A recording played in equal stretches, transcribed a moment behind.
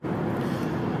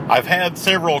I've had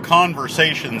several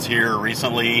conversations here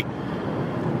recently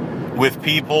with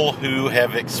people who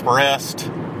have expressed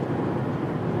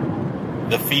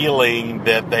the feeling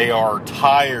that they are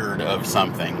tired of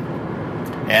something.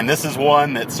 And this is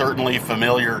one that's certainly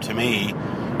familiar to me.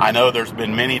 I know there's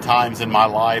been many times in my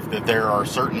life that there are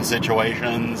certain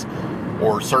situations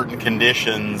or certain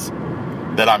conditions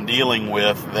that I'm dealing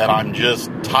with that I'm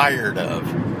just tired of.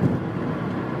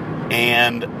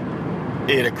 And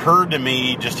it occurred to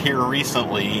me just here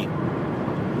recently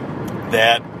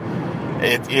that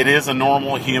it is a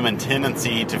normal human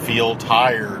tendency to feel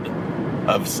tired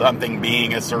of something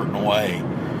being a certain way.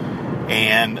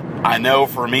 And I know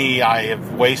for me, I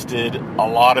have wasted a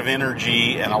lot of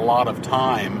energy and a lot of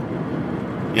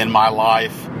time in my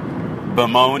life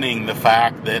bemoaning the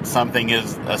fact that something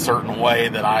is a certain way,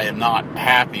 that I am not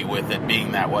happy with it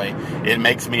being that way. It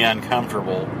makes me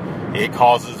uncomfortable. It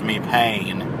causes me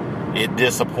pain. It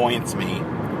disappoints me.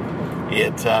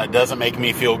 It doesn't make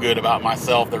me feel good about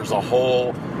myself. There's a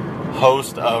whole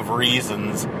host of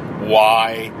reasons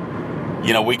why,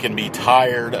 we can be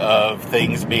tired of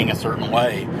things being a certain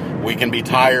way. We can be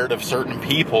tired of certain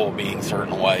people being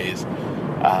certain ways.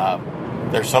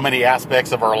 There's so many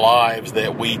aspects of our lives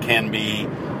that we can be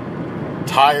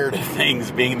tired of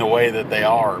things being the way that they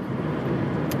are.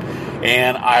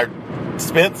 And I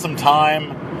spent some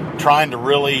time trying to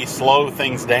really slow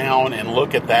things down and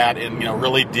look at that and,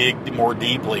 really dig more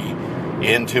deeply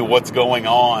into what's going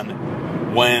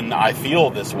on when I feel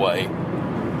this way.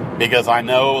 Because I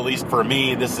know, at least for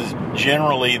me, this is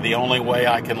generally the only way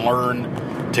I can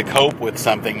learn to cope with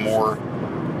something more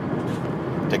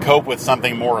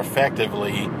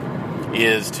effectively,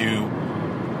 is to,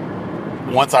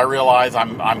 once I realize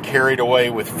I'm carried away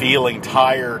with feeling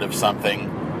tired of something,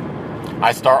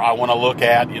 I want to look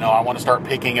at, I want to start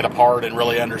picking it apart and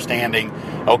really understanding,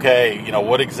 okay,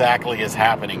 what exactly is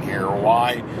happening here?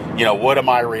 Why, what am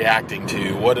I reacting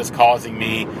to? What is causing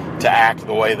me to act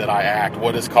the way that I act?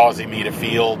 What is causing me to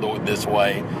feel this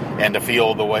way and to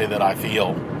feel the way that I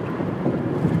feel?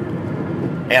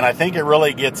 And I think it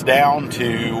really gets down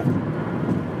to,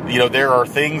 there are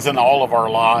things in all of our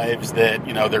lives that,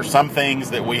 there's some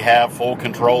things that we have full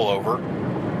control over.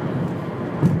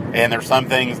 And there's some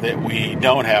things that we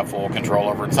don't have full control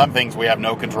over. And some things we have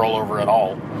no control over at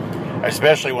all.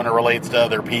 Especially when it relates to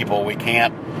other people. We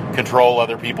can't control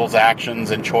other people's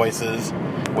actions and choices.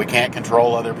 We can't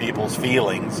control other people's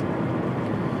feelings.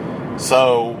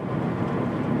 So,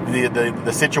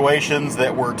 the situations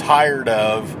that we're tired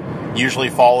of usually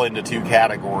fall into two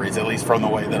categories, at least from the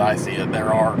way that I see it.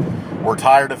 We're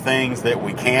tired of things that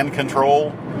we can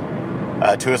control,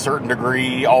 to a certain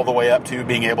degree, all the way up to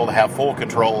being able to have full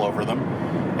control over them,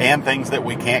 and things that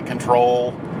we can't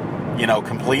control,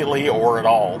 completely or at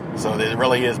all. So it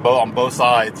really is on both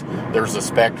sides. There's a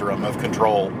spectrum of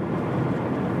control.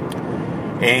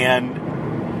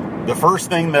 And the first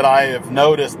thing that I have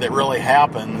noticed that really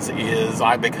happens is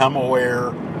I become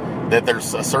aware that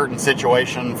there's a certain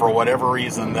situation, for whatever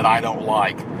reason, that I don't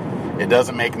like. It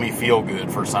doesn't make me feel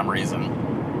good for some reason.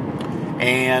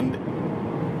 And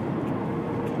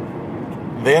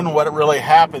then what really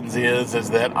happens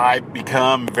is that I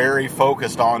become very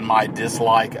focused on my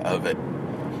dislike of it.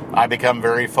 I become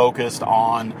very focused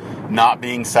on not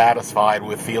being satisfied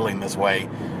with feeling this way.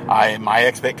 My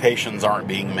expectations aren't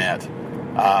being met.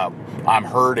 I'm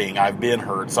hurting. I've been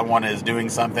hurt. Someone is doing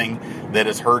something that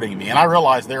is hurting me. And I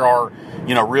realize there are,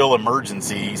 real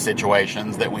emergency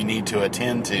situations that we need to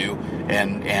attend to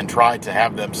and try to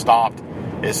have them stopped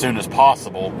as soon as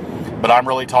possible. But I'm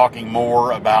really talking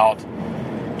more about,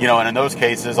 and in those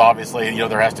cases, obviously,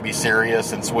 there has to be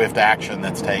serious and swift action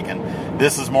that's taken.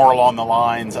 This is more along the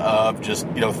lines of just,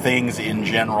 things in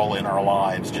general in our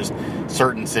lives, just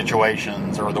certain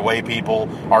situations or the way people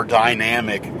are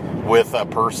dynamic with a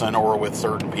person or with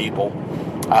certain people.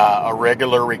 A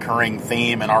regular recurring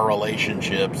theme in our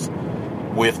relationships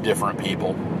with different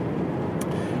people.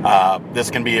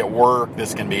 This can be at work,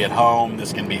 this can be at home,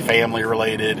 this can be family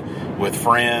related, with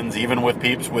friends, even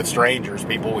with strangers,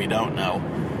 people we don't know.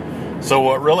 So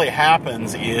what really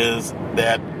happens is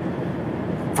that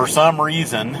for some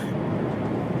reason,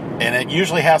 and it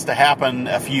usually has to happen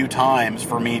a few times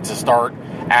for me to start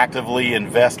actively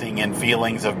investing in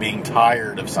feelings of being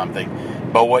tired of something.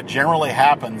 But what generally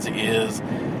happens is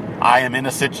I am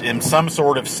in some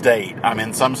sort of state. I'm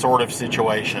in some sort of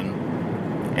situation,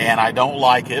 and I don't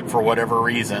like it for whatever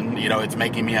reason. It's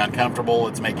making me uncomfortable.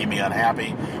 It's making me unhappy.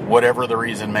 Whatever the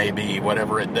reason may be,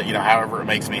 however it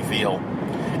makes me feel.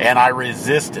 And I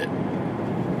resist it.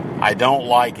 I don't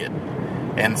like it.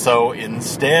 And so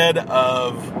instead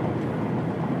of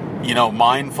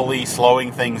mindfully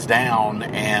slowing things down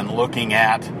and looking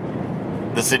at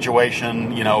the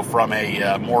situation, from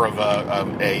a more of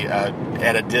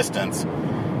at a distance,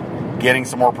 getting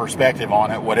some more perspective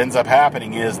on it. What ends up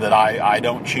happening is that I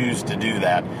don't choose to do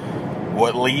that.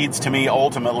 What leads to me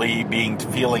ultimately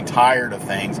feeling tired of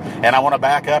things, and I want to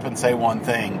back up and say one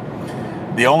thing.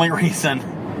 The only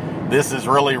reason this is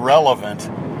really relevant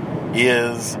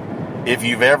is if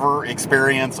you've ever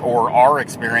experienced or are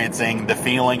experiencing the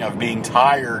feeling of being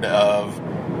tired of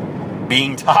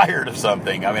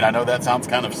something. I mean, I know that sounds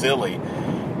kind of silly,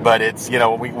 but it's,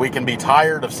 we can be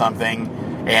tired of something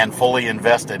and fully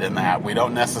invested in that. We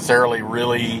don't necessarily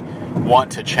really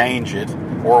want to change it,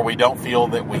 or we don't feel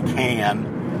that we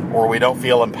can, or we don't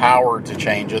feel empowered to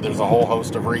change it. There's a whole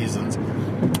host of reasons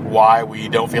why we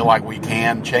don't feel like we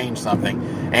can change something.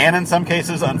 And in some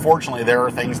cases, unfortunately, there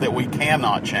are things that we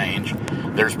cannot change.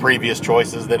 There's previous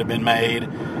choices that have been made,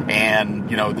 and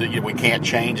we can't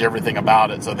change everything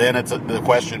about it. So then the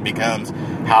question becomes,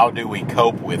 how do we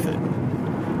cope with it?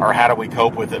 Or how do we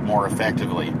cope with it more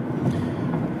effectively?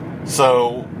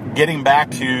 So getting back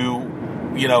to,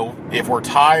 if we're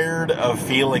tired of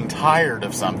feeling tired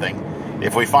of something,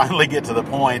 if we finally get to the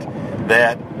point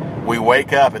that we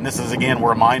wake up, and this is again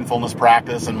where mindfulness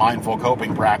practice and mindful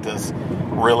coping practice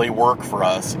really work for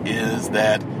us, is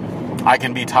that I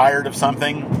can be tired of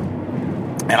something,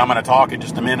 and I'm going to talk in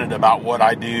just a minute about what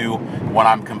I do when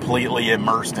I'm completely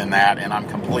immersed in that and I'm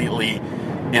completely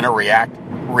in a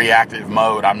reactive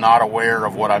mode. I'm not aware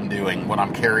of what I'm doing when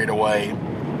I'm carried away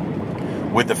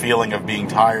with the feeling of being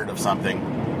tired of something.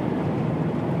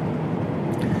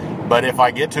 But if I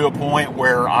get to a point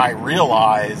where I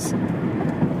realize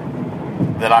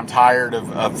that I'm tired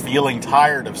of feeling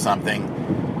tired of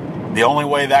something, the only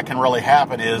way that can really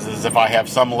happen is if I have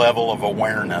some level of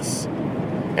awareness.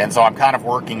 And so I'm kind of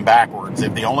working backwards.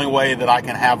 If the only way that I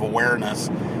can have awareness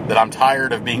that I'm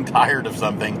tired of being tired of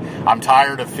something, I'm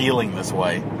tired of feeling this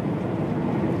way.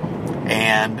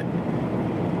 And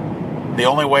the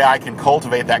only way I can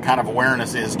cultivate that kind of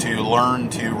awareness is to learn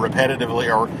to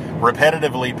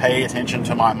repetitively pay attention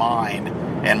to my mind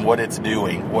and what it's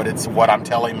doing, what I'm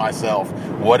telling myself,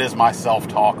 what is my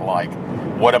self-talk like,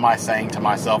 what am I saying to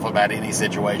myself about any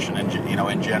situation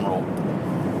in general.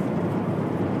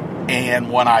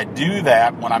 And when I do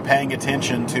that, when I'm paying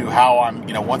attention to how I'm,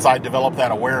 once I develop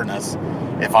that awareness,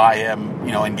 if I am,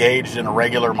 engaged in a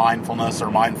regular mindfulness or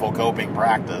mindful coping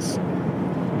practice,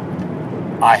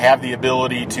 I have the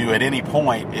ability to, at any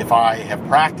point, if I have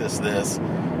practiced this,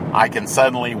 I can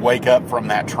suddenly wake up from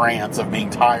that trance of being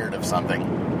tired of something.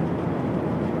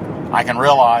 I can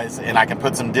realize, and I can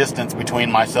put some distance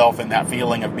between myself and that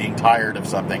feeling of being tired of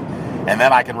something. And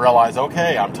then I can realize,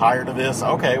 okay, I'm tired of this.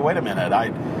 Okay, wait a minute.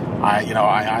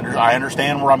 I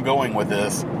understand where I'm going with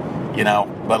this,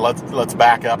 but let's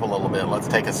back up a little bit. Let's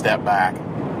take a step back.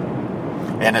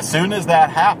 And as soon as that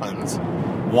happens,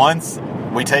 once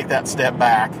we take that step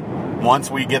back, once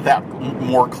we get that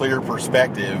more clear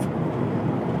perspective,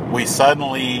 we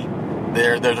suddenly,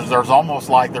 there's almost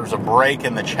like there's a break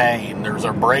in the chain. There's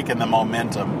a break in the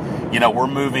momentum. We're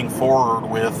moving forward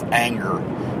with anger,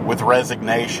 with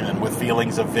resignation, with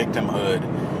feelings of victimhood.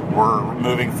 We're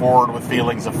moving forward with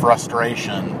feelings of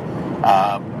frustration,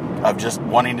 of just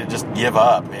wanting to just give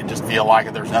up and just feel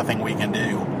like there's nothing we can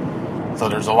do. So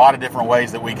there's a lot of different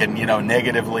ways that we can,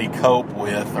 negatively cope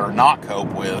with or not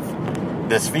cope with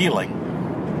this feeling.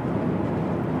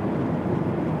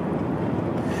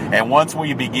 And once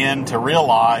we begin to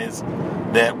realize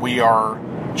that we are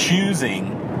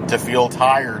choosing to feel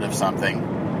tired of something,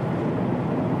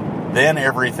 then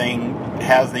everything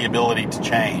has the ability to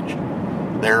change.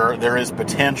 There is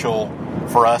potential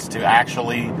for us to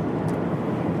actually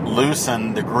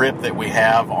loosen the grip that we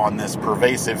have on this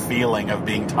pervasive feeling of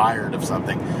being tired of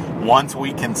something. Once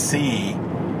we can see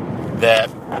that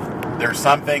there's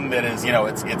something that is,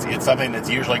 it's something that's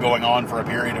usually going on for a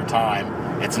period of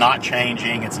time. It's not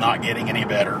changing. It's not getting any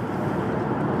better.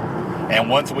 And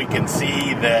once we can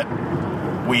see that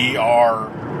we are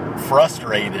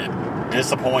frustrated,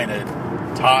 disappointed,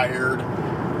 tired,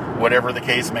 whatever the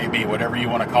case may be, whatever you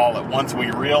want to call it, once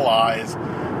we realize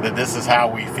that this is how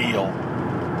we feel,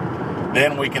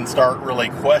 then we can start really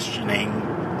questioning,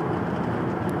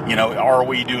 are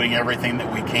we doing everything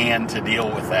that we can to deal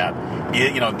with that?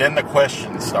 Then the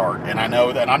questions start. And I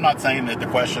know that I'm not saying that the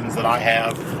questions that I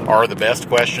have are the best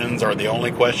questions or the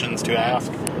only questions to ask.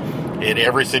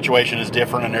 Every situation is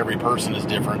different and every person is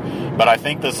different. But I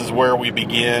think this is where we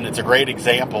begin. It's a great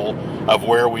example of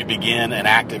where we begin an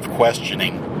active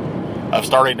questioning. of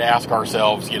starting to ask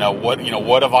ourselves,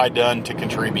 what have I done to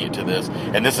contribute to this?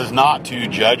 And this is not to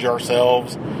judge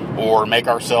ourselves or make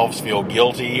ourselves feel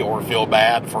guilty or feel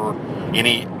bad for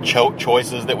any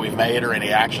choices that we've made or any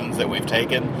actions that we've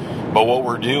taken. But what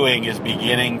we're doing is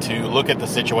beginning to look at the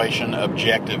situation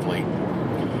objectively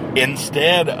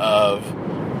instead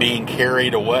of being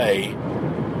carried away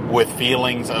with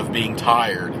feelings of being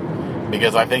tired.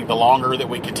 Because I think the longer that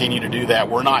we continue to do that,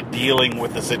 we're not dealing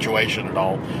with the situation at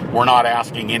all. We're not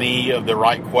asking any of the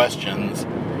right questions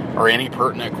or any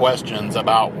pertinent questions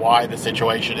about why the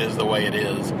situation is the way it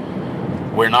is.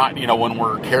 We're not, when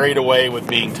we're carried away with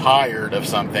being tired of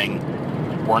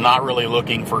something, we're not really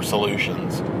looking for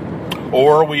solutions.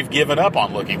 Or we've given up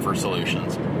on looking for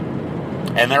solutions.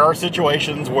 And there are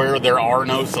situations where there are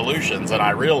no solutions, and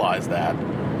I realize that.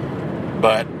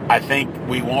 But I think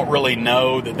we won't really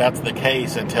know that that's the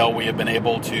case until we have been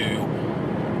able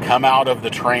to come out of the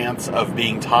trance of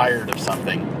being tired of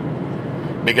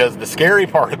something. Because the scary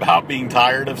part about being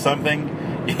tired of something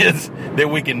is that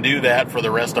we can do that for the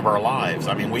rest of our lives.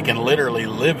 I mean, we can literally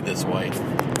live this way.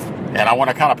 And I want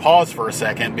to kind of pause for a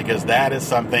second, because that is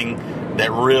something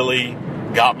that really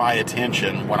got my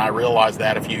attention when I realized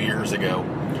that a few years ago.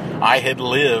 I had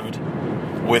lived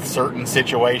with certain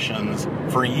situations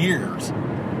for years,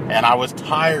 and I was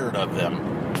tired of them.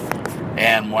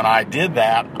 And when I did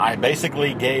that, I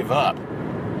basically gave up.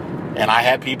 And I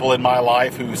had people in my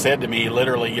life who said to me,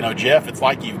 literally, Jeff, it's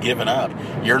like you've given up.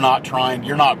 You're not trying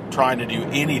to do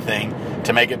anything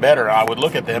to make it better. And I would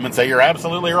look at them and say, you're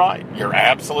absolutely right. You're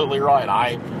absolutely right.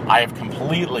 I have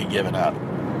completely given up.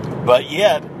 But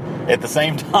yet, at the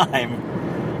same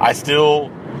time, I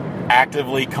still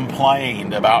actively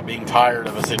complained about being tired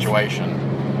of a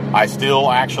situation. I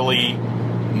still actually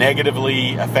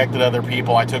negatively affected other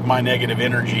people. I took my negative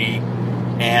energy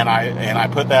and I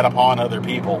put that upon other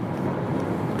people.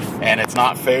 And it's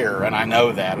not fair, and I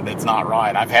know that, and it's not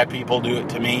right. I've had people do it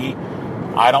to me.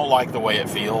 I don't like the way it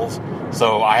feels.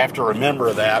 So I have to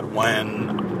remember that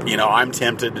when I'm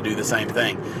tempted to do the same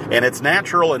thing. And it's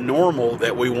natural and normal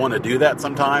that we want to do that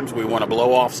sometimes. We want to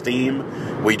blow off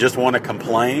steam. We just want to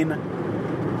complain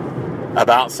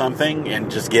about something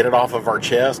and just get it off of our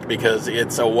chest, because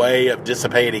it's a way of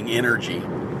dissipating energy.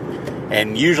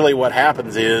 And usually what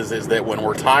happens is that when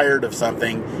we're tired of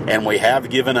something and we have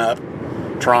given up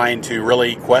trying to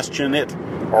really question it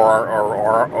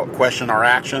or question our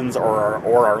actions or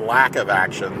our lack of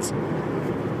actions,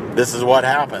 this is what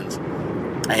happens.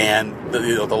 And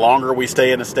the longer we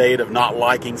stay in a state of not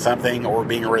liking something or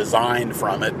being resigned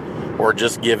from it or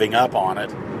just giving up on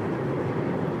it,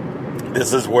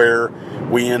 this is where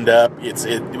we end up.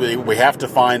 We have to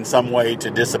find some way to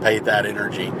dissipate that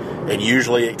energy. And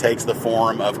usually it takes the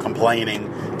form of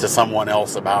complaining to someone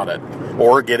else about it,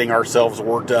 or getting ourselves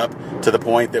worked up to the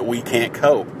point that we can't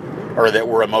cope, or that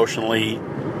we're emotionally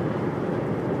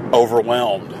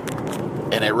overwhelmed.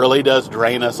 And it really does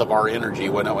drain us of our energy.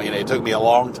 It took me a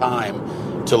long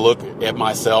time to look at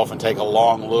myself and take a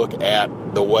long look at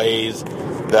the ways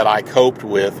that I coped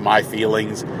with my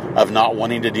feelings of not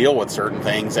wanting to deal with certain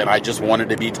things, and I just wanted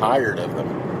to be tired of them.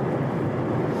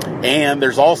 And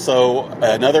there's also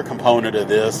another component of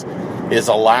this is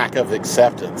a lack of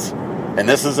acceptance. And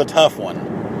this is a tough one.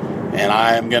 And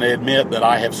I am going to admit that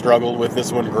I have struggled with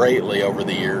this one greatly over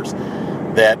the years.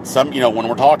 That when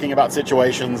we're talking about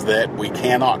situations that we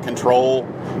cannot control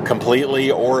completely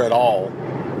or at all,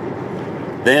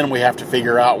 then we have to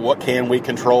figure out what can we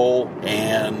control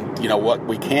and, what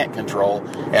we can't control,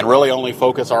 and really only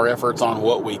focus our efforts on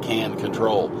what we can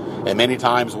control. And many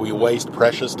times we waste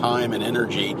precious time and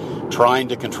energy trying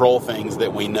to control things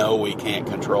that we know we can't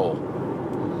control.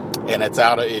 And it's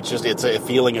a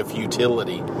feeling of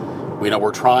futility.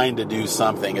 We're trying to do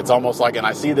something. It's almost like, and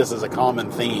I see this as a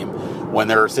common theme, when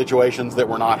there are situations that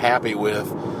we're not happy with,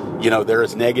 there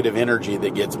is negative energy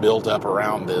that gets built up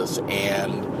around this,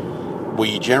 and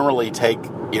we generally take,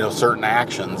 certain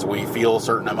actions, we feel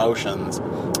certain emotions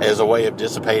as a way of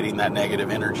dissipating that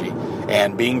negative energy.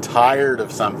 And being tired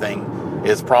of something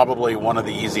is probably one of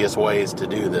the easiest ways to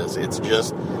do this.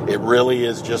 It really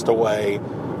is just a way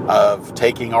of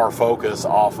taking our focus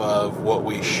off of what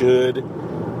we should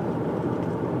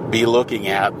be looking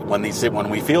at when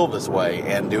we feel this way,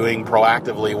 and doing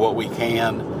proactively what we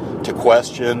can to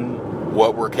question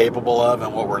what we're capable of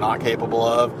and what we're not capable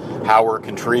of, how we're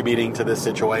contributing to this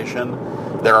situation.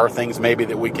 There are things maybe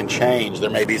that we can change. There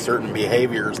may be certain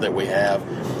behaviors that we have,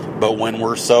 but when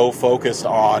we're so focused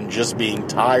on just being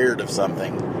tired of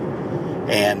something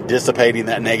and dissipating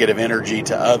that negative energy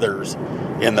to others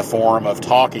in the form of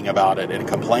talking about it and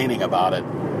complaining about it,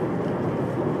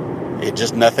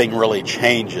 nothing really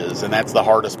changes. And that's the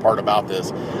hardest part about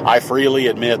this. I freely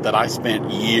admit that I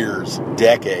spent years,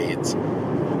 decades,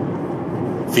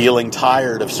 feeling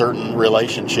tired of certain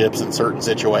relationships and certain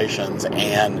situations.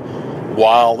 And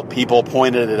while people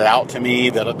pointed it out to me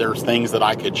that there's things that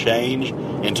I could change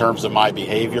in terms of my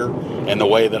behavior and the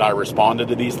way that I responded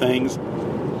to these things,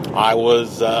 I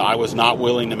was not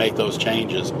willing to make those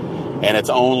changes. And it's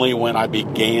only when I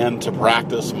began to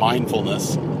practice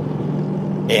mindfulness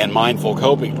and mindful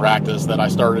coping practice that I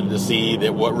started to see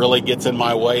that what really gets in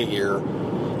my way here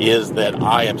is that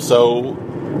I am so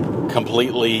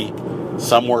completely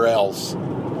somewhere else,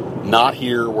 not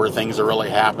here where things are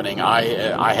really happening.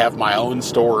 I have my own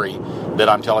story that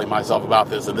I'm telling myself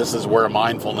about this, and this is where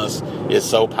mindfulness is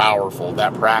so powerful.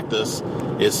 That practice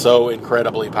is so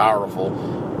incredibly powerful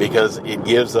because it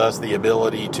gives us the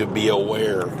ability to be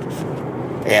aware.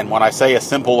 And when I say a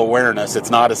simple awareness,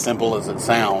 it's not as simple as it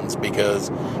sounds,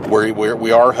 because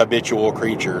we are habitual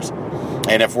creatures,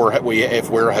 and if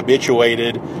we're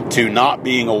habituated to not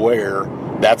being aware,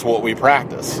 that's what we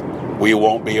practice. We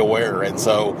won't be aware, and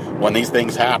so when these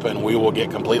things happen, we will get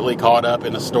completely caught up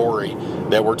in a story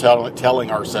that we're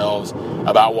telling ourselves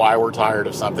about why we're tired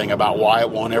of something, about why it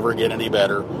won't ever get any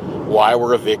better, why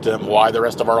we're a victim, why the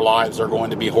rest of our lives are going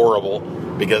to be horrible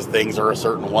because things are a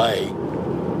certain way.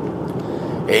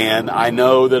 And I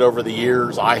know that over the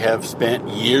years, I have spent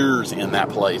years in that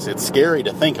place. It's scary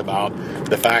to think about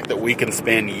the fact that we can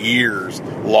spend years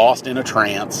lost in a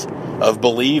trance of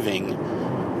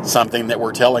believing something that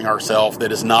we're telling ourselves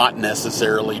that is not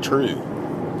necessarily true.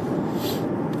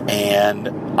 And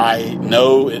I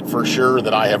know it for sure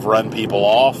that I have run people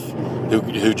off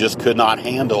who just could not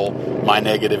handle my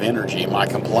negative energy, my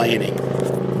complaining.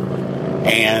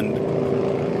 And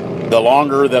the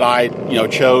longer that I,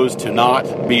 chose to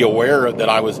not be aware that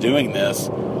I was doing this,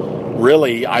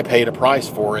 really I paid a price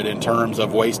for it in terms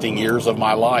of wasting years of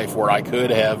my life where I could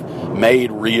have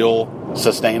made real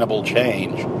sustainable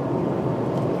change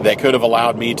that could have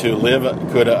allowed me to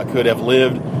could have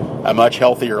lived a much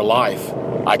healthier life.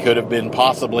 I could have been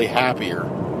possibly happier.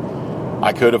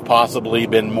 I could have possibly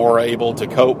been more able to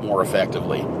cope more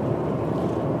effectively.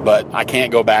 But I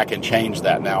can't go back and change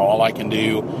that now. All I can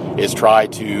do is try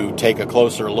to take a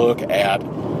closer look at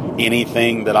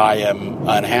anything that I am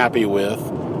unhappy with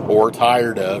or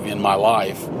tired of in my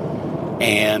life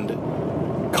and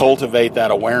cultivate that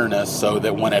awareness so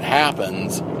that when it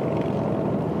happens,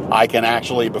 I can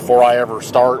actually, before I ever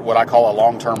start what I call a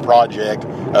long-term project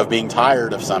of being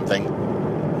tired of something,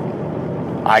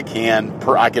 I can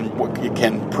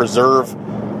preserve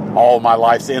all my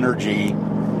life's energy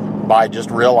by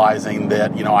just realizing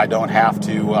that, I don't have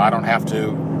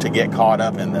to get caught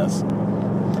up in this.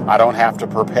 I don't have to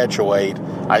perpetuate,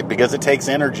 because it takes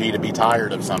energy to be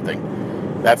tired of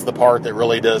something. That's the part that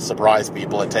really does surprise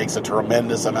people. It takes a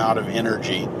tremendous amount of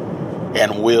energy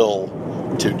and will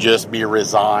to just be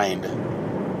resigned,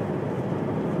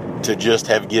 to just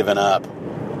have given up.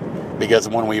 Because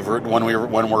when we've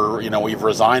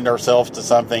resigned ourselves to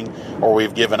something or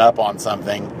we've given up on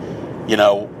something,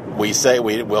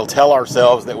 we'll tell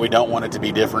ourselves that we don't want it to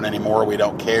be different anymore, we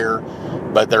don't care,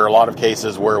 but there are a lot of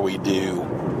cases where we do.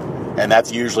 And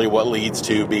that's usually what leads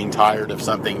to being tired of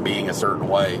something being a certain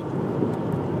way.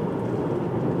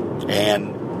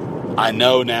 And I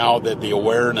know now that the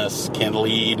awareness can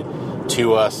lead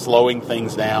to us slowing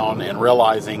things down and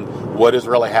realizing what is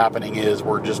really happening is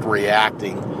we're just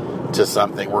reacting to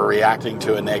something. We're reacting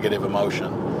to a negative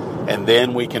emotion. And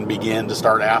then we can begin to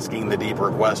start asking the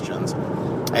deeper questions.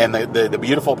 And the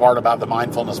beautiful part about the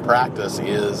mindfulness practice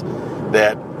is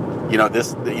that,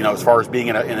 as far as being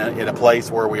in a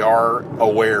place where we are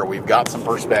aware, we've got some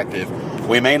perspective.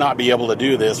 We may not be able to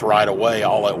do this right away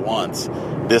all at once.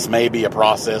 This may be a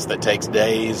process that takes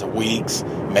days, weeks,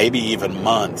 maybe even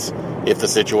months if the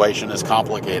situation is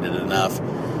complicated enough.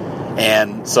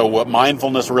 And so what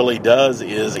mindfulness really does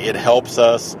is it helps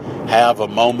us have a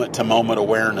moment-to-moment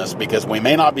awareness, because we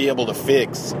may not be able to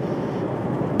fix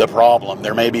the problem.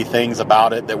 There may be things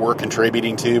about it that we're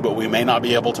contributing to, but we may not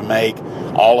be able to make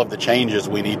all of the changes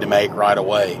we need to make right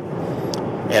away.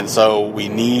 And so we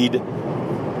need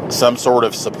some sort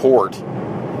of support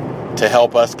to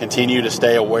help us continue to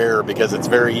stay aware, because it's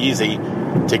very easy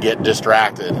to get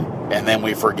distracted. And then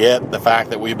we forget the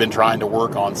fact that we've been trying to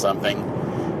work on something.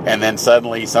 And then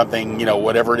suddenly something,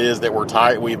 whatever it is that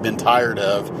we've been tired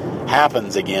of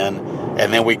happens again.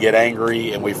 And then we get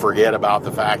angry and we forget about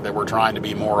the fact that we're trying to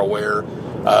be more aware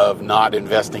of not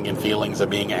investing in feelings of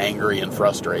being angry and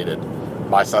frustrated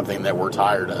by something that we're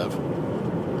tired of.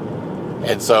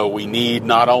 And so we need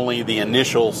not only the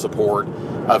initial support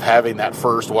of having that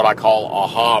first, what I call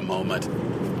aha moment,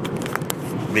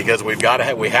 because we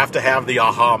have to have the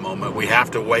aha moment. We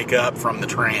have to wake up from the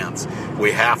trance.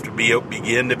 We have to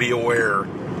begin to be aware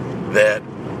that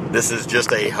this is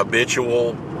just a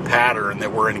habitual pattern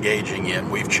that we're engaging in.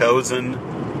 We've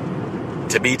chosen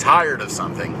to be tired of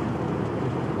something.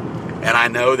 And I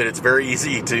know that it's very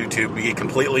easy to be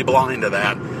completely blind to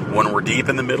that when we're deep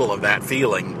in the middle of that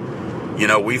feeling.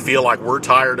 We feel like we're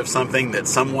tired of something that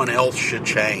someone else should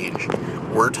change.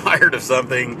 We're tired of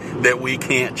something that we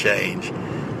can't change.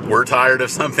 We're tired of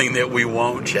something that we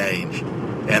won't change.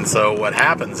 And so what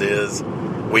happens is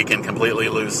we can completely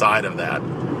lose sight of that.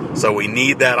 So we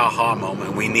need that aha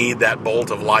moment. We need that bolt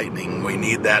of lightning. We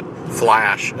need that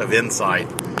flash of insight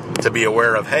to be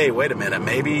aware of, hey, wait a minute,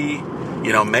 maybe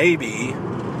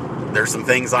there's some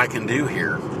things I can do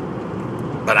here.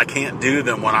 But I can't do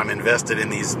them when I'm invested in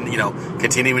these,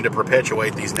 continuing to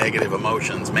perpetuate these negative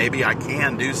emotions. Maybe I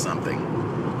can do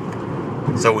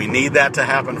something. So we need that to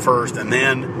happen first. And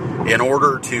then in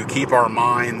order to keep our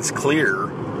minds clear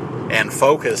and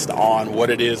focused on what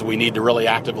it is we need to really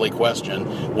actively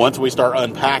question, once we start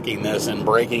unpacking this and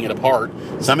breaking it apart,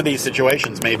 some of these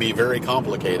situations may be very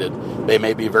complicated. They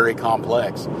may be very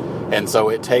complex. And so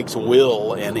it takes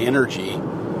will and energy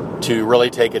to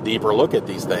really take a deeper look at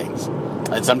these things.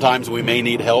 And sometimes we may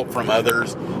need help from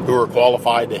others who are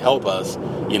qualified to help us,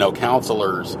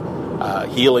 counselors,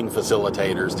 healing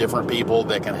facilitators, different people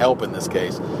that can help in this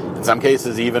case. In some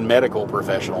cases, even medical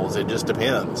professionals. It just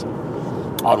depends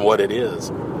on what it is.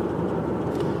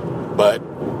 But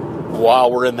while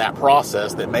we're in that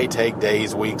process that may take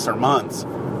days, weeks, or months,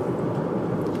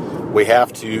 we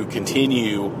have to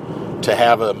continue to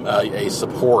have a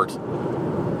support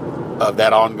of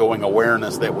that ongoing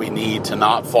awareness that we need to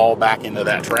not fall back into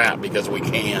that trap, because we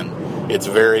can. It's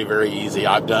very, very easy.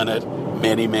 I've done it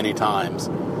many, many times.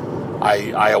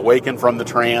 I awaken from the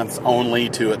trance only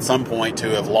to, at some point, to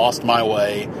have lost my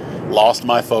way, lost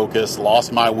my focus,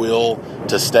 lost my will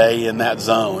to stay in that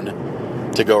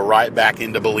zone, to go right back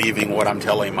into believing what I'm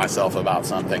telling myself about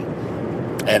something.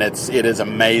 And it is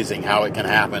amazing how it can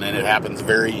happen, and it happens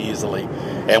very easily.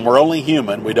 And we're only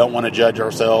human. We don't want to judge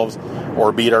ourselves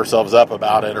or beat ourselves up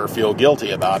about it or feel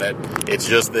guilty about it. It's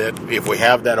just that if we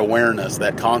have that awareness,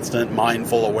 that constant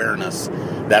mindful awareness,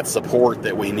 that support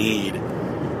that we need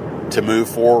to move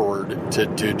forward, to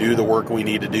do the work we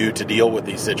need to do to deal with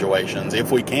these situations,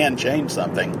 if we can change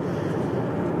something,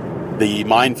 the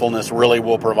mindfulness really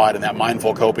will provide in that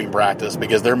mindful coping practice,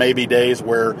 because there may be days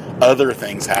where other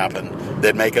things happen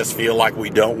that make us feel like we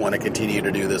don't want to continue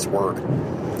to do this work.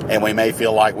 And we may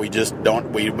feel like we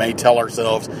may tell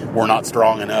ourselves we're not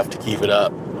strong enough to keep it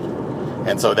up.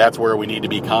 And so that's where we need to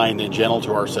be kind and gentle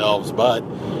to ourselves. But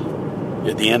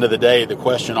at the end of the day, the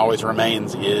question always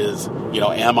remains is,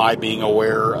 am I being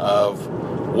aware of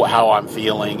how I'm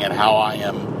feeling and how I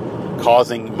am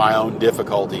causing my own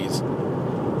difficulties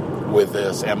with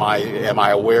this? Am I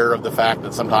aware of the fact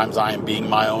that sometimes I am being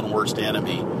my own worst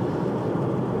enemy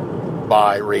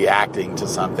by reacting to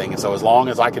something? And so as long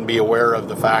as I can be aware of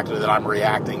the fact that I'm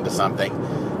reacting to something,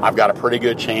 I've got a pretty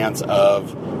good chance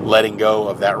of letting go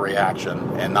of that reaction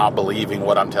and not believing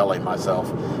what I'm telling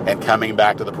myself, and coming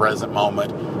back to the present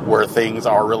moment where things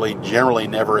are really generally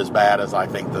never as bad as I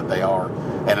think that they are.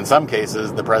 And in some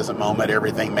cases, the present moment,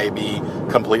 everything may be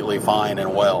completely fine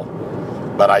and well,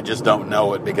 but I just don't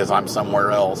know it because I'm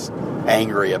somewhere else,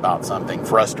 angry about something,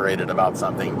 frustrated about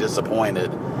something,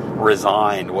 disappointed,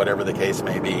 resigned, whatever the case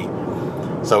may be.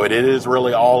 So it is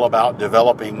really all about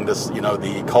developing this,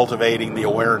 the cultivating the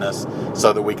awareness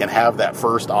so that we can have that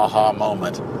first aha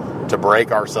moment to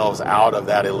break ourselves out of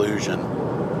that illusion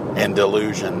and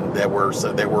delusion that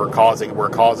we're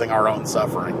causing our own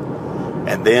suffering.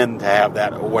 And then to have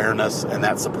that awareness and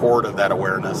that support of that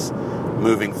awareness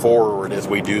moving forward as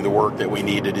we do the work that we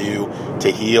need to do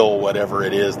to heal whatever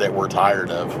it is that we're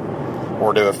tired of,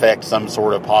 or to effect some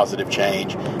sort of positive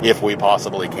change if we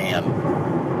possibly can.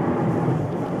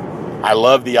 I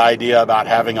love the idea about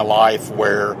having a life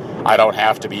where I don't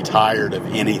have to be tired of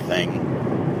anything.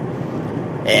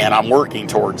 And I'm working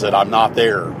towards it. I'm not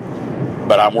there,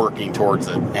 but I'm working towards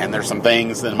it. And there's some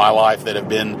things in my life that have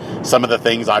been some of the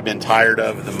things I've been tired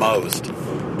of the most,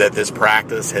 that this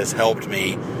practice has helped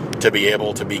me to be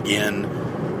able to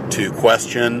begin to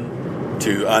question,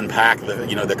 to unpack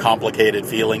the complicated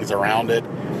feelings around it,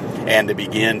 and to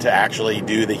begin to actually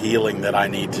do the healing that I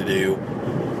need to do,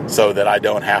 so that I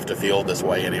don't have to feel this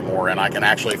way anymore, and I can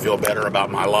actually feel better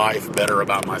about my life, better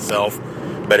about myself.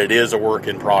 But it is a work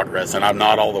in progress, and I'm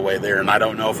not all the way there, and I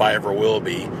don't know if I ever will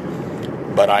be.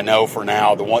 But I know for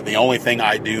now, the only thing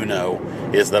I do know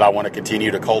is that I want to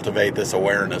continue to cultivate this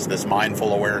awareness, this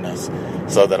mindful awareness,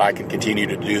 so that I can continue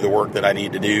to do the work that I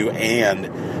need to do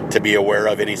and to be aware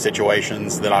of any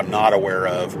situations that I'm not aware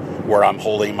of where I'm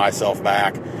holding myself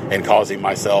back and causing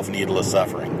myself needless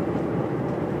suffering.